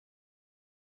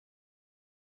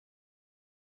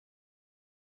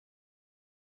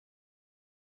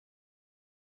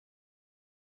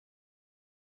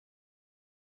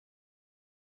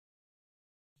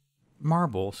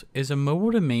Marbles is a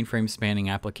mobile to mainframe spanning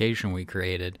application we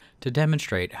created to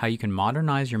demonstrate how you can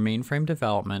modernize your mainframe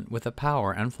development with the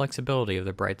power and flexibility of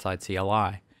the BrightSide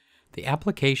CLI. The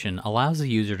application allows the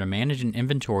user to manage an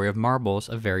inventory of marbles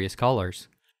of various colors.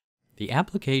 The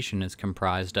application is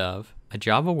comprised of a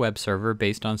Java web server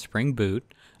based on Spring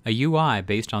Boot, a UI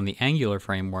based on the Angular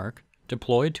framework,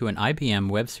 deployed to an IBM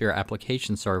WebSphere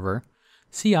application server,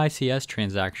 CICS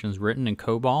transactions written in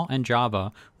COBOL and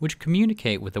Java which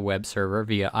communicate with the web server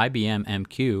via IBM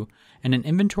MQ, and an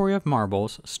inventory of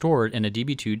marbles stored in a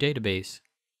DB2 database.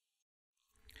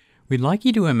 We'd like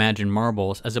you to imagine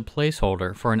marbles as a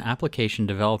placeholder for an application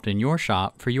developed in your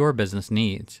shop for your business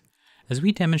needs. As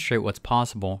we demonstrate what's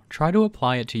possible, try to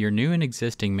apply it to your new and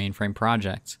existing mainframe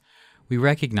projects. We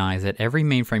recognize that every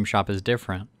mainframe shop is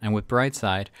different, and with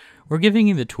BrightSide, we're giving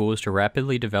you the tools to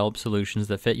rapidly develop solutions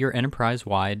that fit your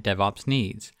enterprise-wide DevOps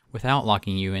needs, without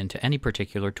locking you into any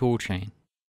particular toolchain.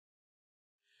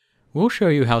 We'll show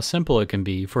you how simple it can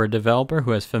be for a developer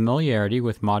who has familiarity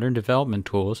with modern development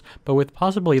tools, but with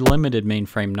possibly limited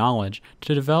mainframe knowledge,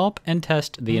 to develop and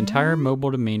test the entire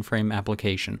mobile to mainframe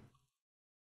application.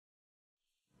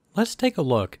 Let's take a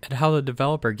look at how the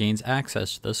developer gains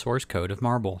access to the source code of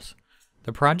marbles.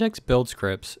 The project's build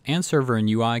scripts and server and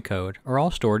UI code are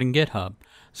all stored in GitHub,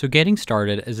 so getting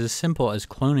started is as simple as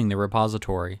cloning the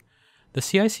repository. The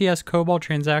CICS COBOL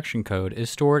transaction code is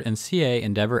stored in CA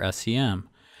Endevor SCM.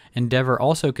 Endevor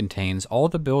also contains all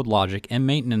the build logic and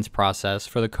maintenance process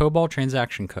for the COBOL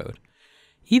transaction code.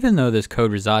 Even though this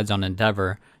code resides on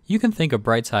Endevor, you can think of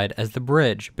BrightSide as the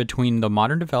bridge between the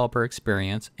modern developer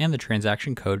experience and the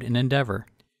transaction code in Endevor.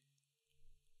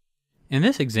 In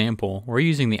this example, we're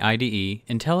using the IDE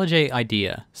Intellij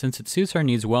IDEA since it suits our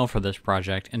needs well for this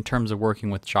project in terms of working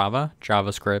with Java,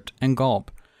 JavaScript, and Gulp.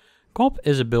 Gulp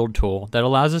is a build tool that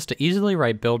allows us to easily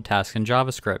write build tasks in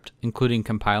JavaScript, including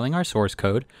compiling our source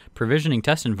code, provisioning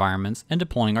test environments, and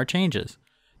deploying our changes.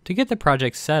 To get the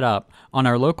project set up on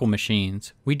our local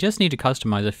machines, we just need to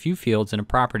customize a few fields in a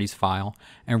properties file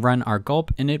and run our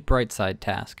gulp init BrightSide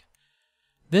task.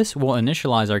 This will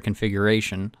initialize our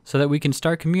configuration so that we can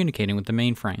start communicating with the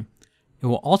mainframe. It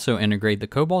will also integrate the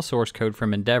COBOL source code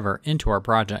from Endevor into our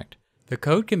project. The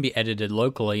code can be edited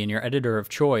locally in your editor of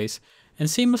choice and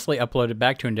seamlessly uploaded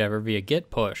back to Endevor via git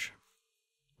push.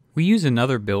 We use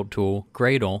another build tool,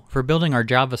 Gradle, for building our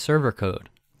Java server code.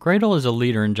 Gradle is a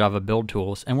leader in Java build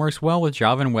tools and works well with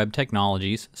Java and web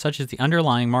technologies such as the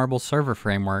underlying Marbles server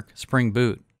framework, Spring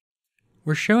Boot.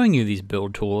 We're showing you these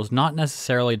build tools not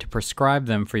necessarily to prescribe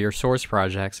them for your source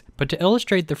projects, but to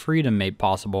illustrate the freedom made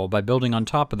possible by building on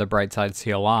top of the BrightSide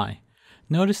CLI.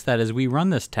 Notice that as we run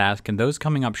this task and those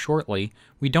coming up shortly,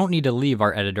 we don't need to leave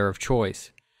our editor of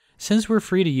choice. Since we're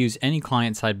free to use any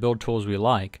client-side build tools we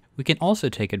like, we can also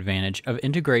take advantage of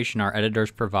integration our editors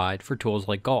provide for tools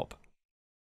like Gulp.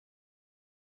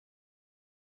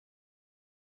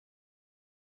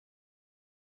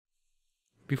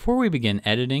 Before we begin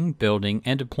editing, building,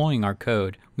 and deploying our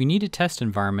code, we need a test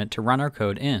environment to run our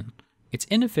code in. It's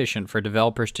inefficient for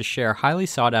developers to share highly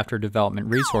sought-after development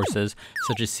resources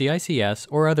such as CICS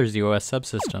or other ZOS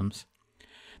subsystems.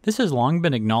 This has long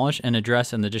been acknowledged and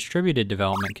addressed in the distributed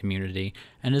development community,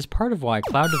 and is part of why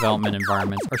cloud development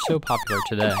environments are so popular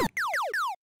today.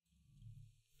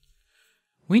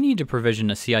 We need to provision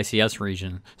a CICS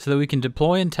region so that we can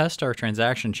deploy and test our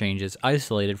transaction changes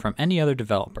isolated from any other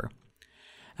developer.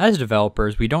 As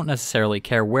developers, we don't necessarily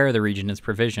care where the region is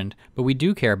provisioned, but we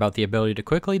do care about the ability to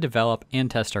quickly develop and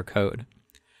test our code.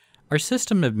 Our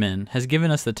system admin has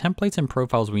given us the templates and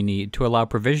profiles we need to allow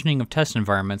provisioning of test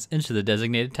environments into the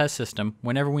designated test system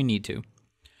whenever we need to.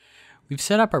 We've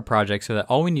set up our project so that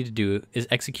all we need to do is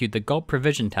execute the gulp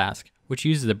provision task, which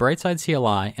uses the BrightSide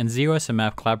CLI and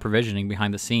ZOSMF cloud provisioning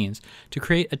behind the scenes to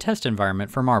create a test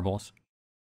environment for marbles.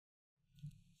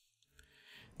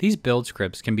 These build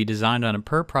scripts can be designed on a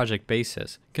per-project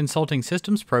basis, consulting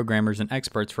systems programmers and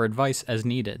experts for advice as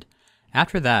needed.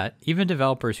 After that, even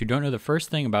developers who don't know the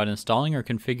first thing about installing or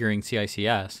configuring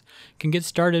CICS can get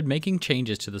started making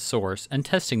changes to the source and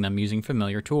testing them using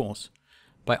familiar tools.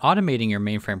 By automating your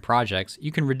mainframe projects,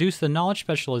 you can reduce the knowledge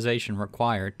specialization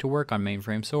required to work on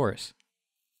mainframe source.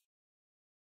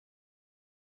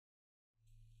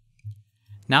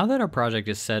 Now that our project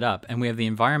is set up and we have the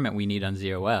environment we need on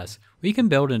ZOS, we can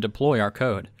build and deploy our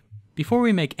code. Before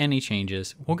we make any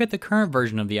changes, we'll get the current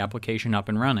version of the application up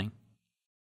and running.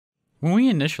 When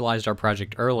we initialized our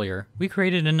project earlier, we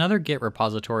created another Git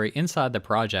repository inside the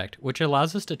project, which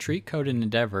allows us to treat code in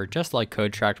Endevor just like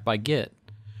code tracked by Git.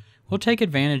 We'll take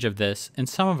advantage of this in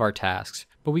some of our tasks,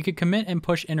 but we could commit and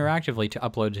push interactively to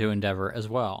upload to Endevor as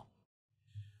well.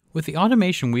 With the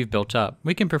automation we've built up,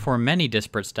 we can perform many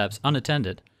disparate steps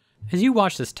unattended. As you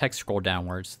watch this text scroll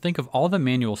downwards, think of all the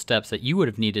manual steps that you would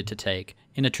have needed to take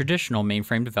in a traditional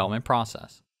mainframe development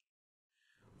process.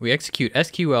 We execute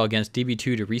SQL against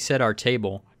DB2 to reset our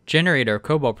table, generate our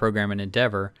COBOL program in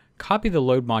Endevor, copy the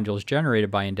load modules generated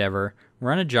by Endevor,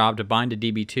 run a job to bind to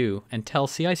DB2, and tell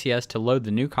CICS to load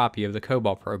the new copy of the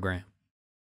COBOL program.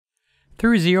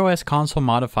 Through ZeroS console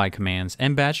modify commands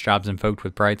and batch jobs invoked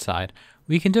with BrightSide,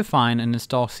 we can define and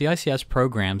install CICS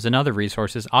programs and other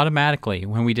resources automatically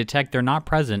when we detect they're not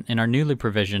present in our newly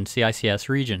provisioned CICS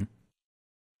region.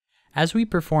 As we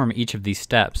perform each of these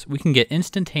steps, we can get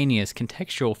instantaneous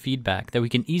contextual feedback that we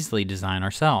can easily design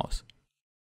ourselves.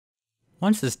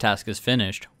 Once this task is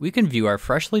finished, we can view our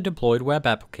freshly deployed web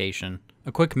application.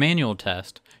 A quick manual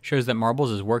test shows that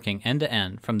Marbles is working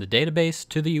end-to-end from the database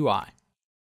to the UI.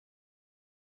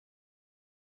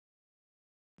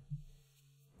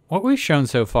 What we've shown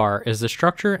so far is the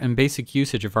structure and basic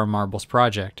usage of our Marbles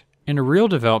project. In a real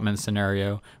development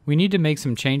scenario, we need to make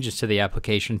some changes to the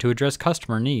application to address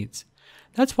customer needs.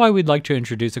 That's why we'd like to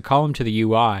introduce a column to the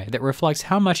UI that reflects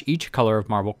how much each color of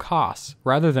marble costs,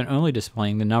 rather than only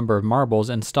displaying the number of marbles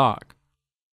in stock.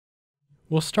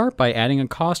 We'll start by adding a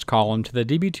cost column to the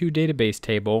DB2 database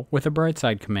table with a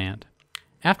BrightSide command.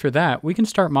 After that, we can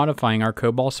start modifying our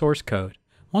COBOL source code.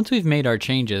 Once we've made our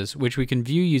changes, which we can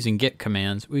view using git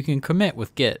commands, we can commit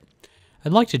with git.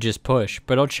 I'd like to just push,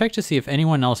 but I'll check to see if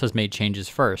anyone else has made changes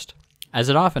first. As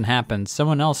it often happens,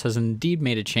 someone else has indeed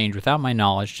made a change without my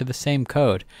knowledge to the same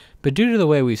code, but due to the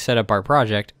way we've set up our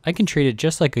project, I can treat it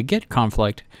just like a git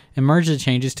conflict and merge the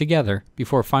changes together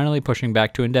before finally pushing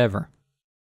back to Endevor.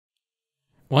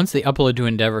 Once the upload to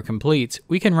Endevor completes,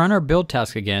 we can run our build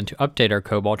task again to update our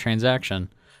COBOL transaction.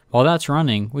 While that's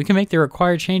running, we can make the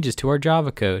required changes to our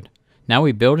Java code. Now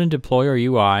we build and deploy our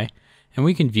UI, and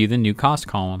we can view the new cost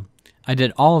column. I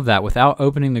did all of that without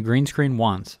opening the green screen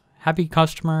once. Happy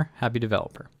customer, happy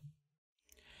developer.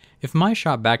 If my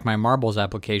shop backed my Marbles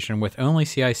application with only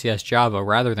CICS Java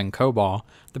rather than COBOL,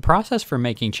 the process for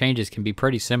making changes can be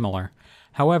pretty similar.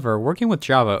 However, working with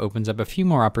Java opens up a few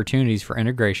more opportunities for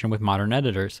integration with modern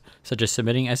editors, such as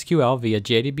submitting SQL via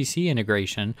JDBC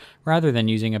integration rather than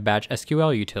using a batch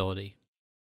SQL utility.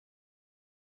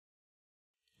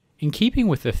 In keeping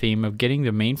with the theme of getting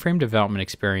the mainframe development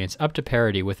experience up to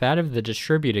parity with that of the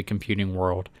distributed computing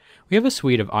world, we have a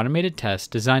suite of automated tests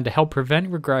designed to help prevent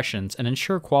regressions and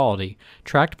ensure quality,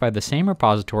 tracked by the same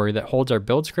repository that holds our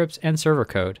build scripts and server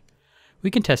code. We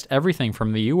can test everything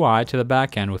from the UI to the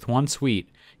backend with one suite,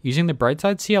 using the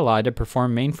BrightSide CLI to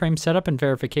perform mainframe setup and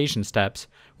verification steps,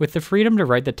 with the freedom to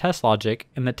write the test logic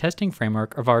in the testing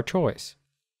framework of our choice.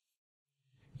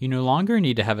 You no longer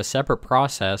need to have a separate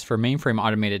process for mainframe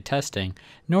automated testing,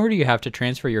 nor do you have to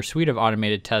transfer your suite of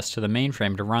automated tests to the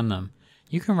mainframe to run them.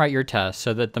 You can write your tests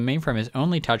so that the mainframe is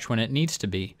only touched when it needs to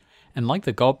be, and like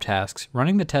the Gulp tasks,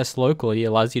 running the tests locally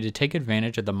allows you to take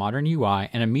advantage of the modern UI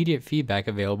and immediate feedback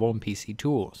available in PC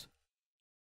tools.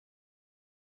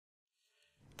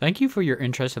 Thank you for your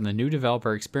interest in the new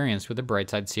developer experience with the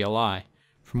BrightSide CLI.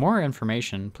 For more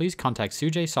information, please contact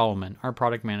Sujay Solomon, our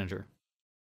product manager.